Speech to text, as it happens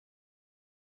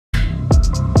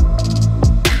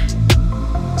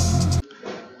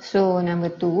So number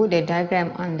 2, the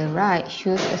diagram on the right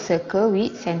shows a circle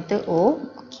with center O.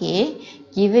 Okay,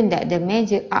 given that the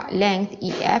major arc length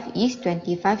EF is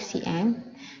 25 cm.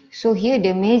 So here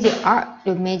the major arc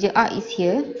is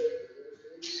here.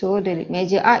 So the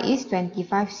major arc is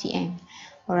 25 cm.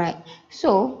 Alright,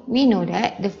 so we know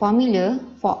that the formula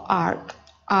for arc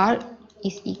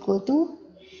is equal to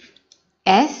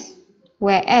S,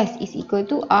 where S is equal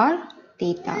to R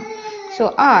theta.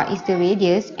 So R is the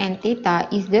radius and theta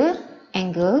is the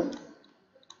angle,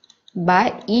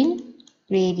 but in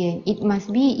radian. It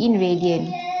must be in radian.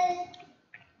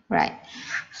 Right.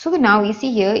 So now we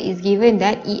see here is given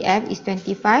that EF is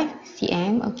 25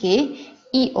 cm. Okay.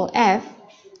 EOF.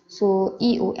 So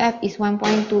EOF is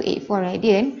 1.284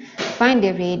 radian. Find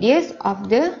the radius of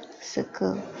the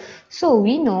circle. So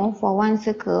we know for one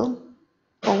circle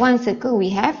we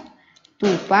have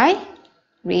 2 pi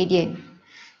radian.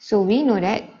 So we know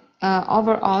that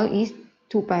overall is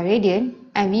 2 pi radian,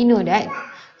 and we know that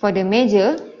for the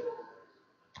major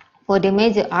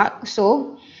arc,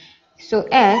 so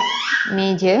S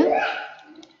major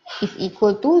is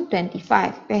equal to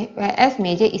 25, where S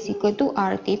major is equal to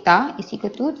R theta is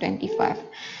equal to 25.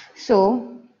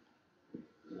 So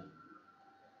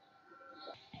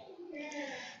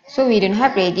we don't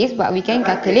have radius, but we can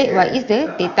calculate what is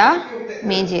the theta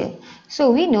major. So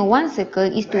we know one circle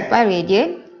is 2 pi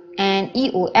radian and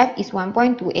EOF is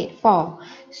 1.284.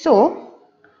 So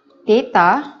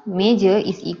theta major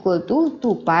is equal to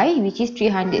 2 pi, which is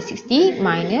 360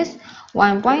 minus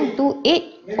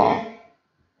 1.284.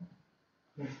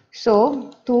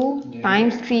 So 2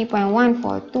 times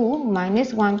 3.142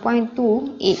 minus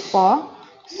 1.284.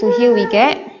 So here we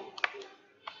get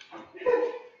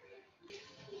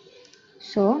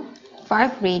 5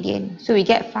 radian. So we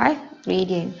get 5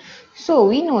 radian. So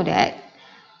we know that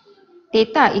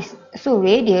theta is,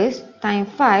 radius times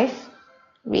 5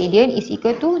 radian is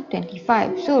equal to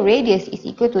 25. So radius is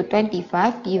equal to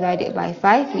 25 divided by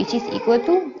 5, which is equal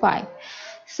to 5.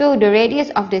 So the radius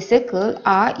of the circle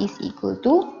R is equal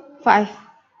to 5.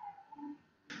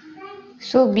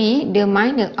 So B, the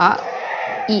minor arc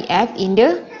EF in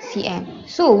the cm.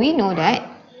 So we know that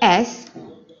S,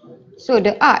 so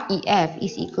the arc EF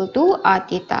is equal to R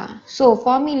theta. So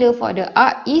formula for the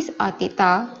arc is R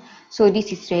theta. So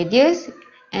this is radius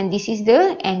and this is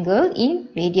the angle in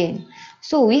radian.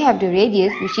 So we have the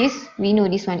radius, which is, we know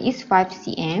this one is 5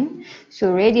 cm.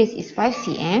 So radius is 5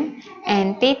 cm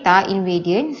and theta in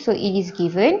radian. So it is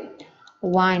given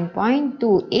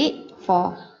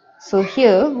 1.284. So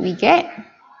here we get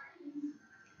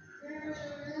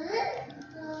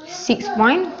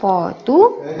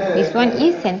 6.42. This one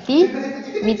is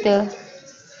centimeter.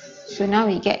 So now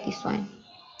we get this one.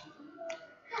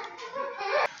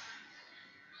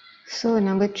 So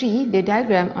number 3, the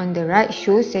diagram on the right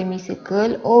shows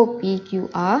semicircle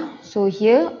OPQR. So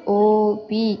here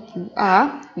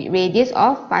OPQR with radius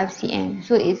of 5 cm.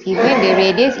 So it's given the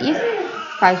radius is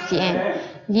 5 cm.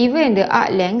 Given the arc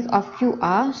length of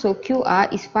QR, so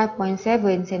QR is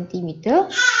 5.7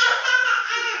 cm.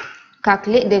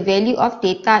 Calculate the value of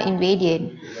theta in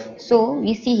radian. So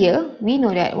we see here, we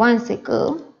know that one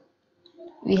circle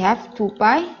we have 2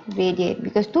 pi radian,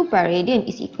 because 2 pi radian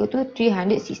is equal to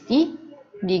 360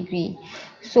 degree.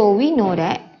 So we know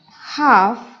that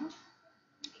half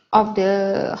of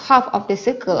the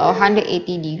circle, or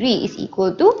 180 degree, is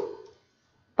equal to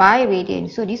pi radian.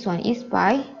 So this one is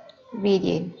pi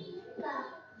radian.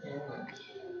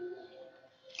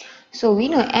 So we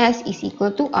know S is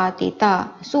equal to R theta.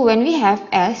 So when we have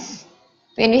S,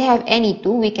 when we have any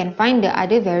two, we can find the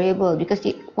other variable, because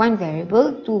it's 1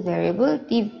 variable, 2 variable,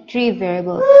 3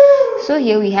 variable. So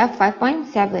here we have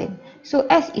 5.7. So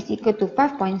S is equal to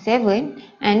 5.7,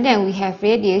 and then we have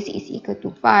radius is equal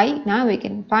to 5. Now we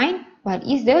can find what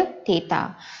is the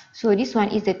theta. So this one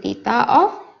is the theta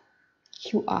of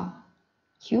QR.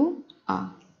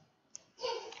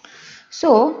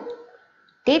 So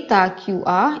theta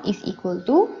QR is equal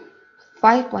to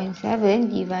 5.7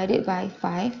 divided by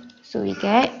 5. So we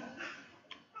get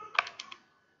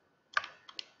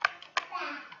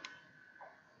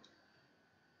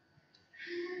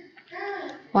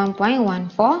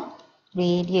 1.14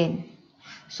 radian.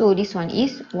 So this one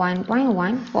is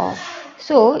 1.14.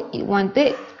 So it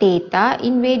wanted theta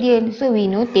in radian. So we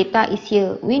know theta is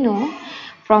here. We know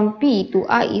from P to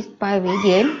R is pi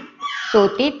radian. So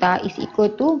theta is equal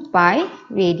to pi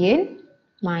radian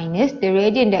minus the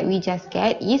radian that we just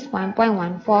get is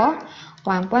 1.14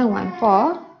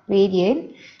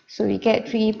 radian. So we get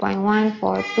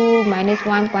 3.142 minus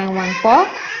 1.14.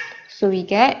 So we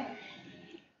get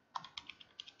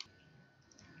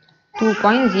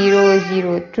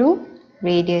 2.002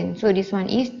 radian. So this one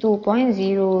is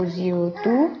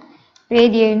 2.002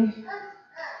 radian.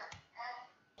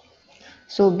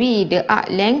 So B, the arc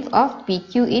length of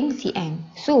PQ in cm.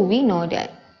 So we know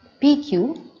that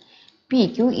PQ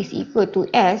is equal to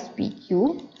S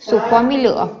PQ. So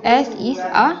formula of S is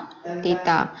R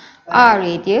theta. R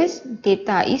radius,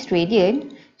 theta is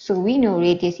radian. So we know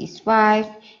radius is 5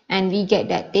 and we get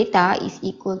that theta is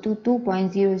equal to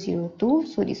 2.002.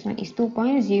 So this one is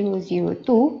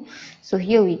 2.002. So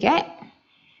here we get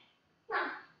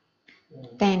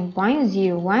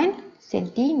 10.01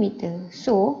 centimeter.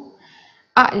 So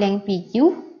arc length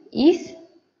PQ is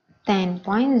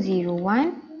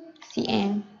 10.01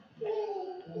 cm.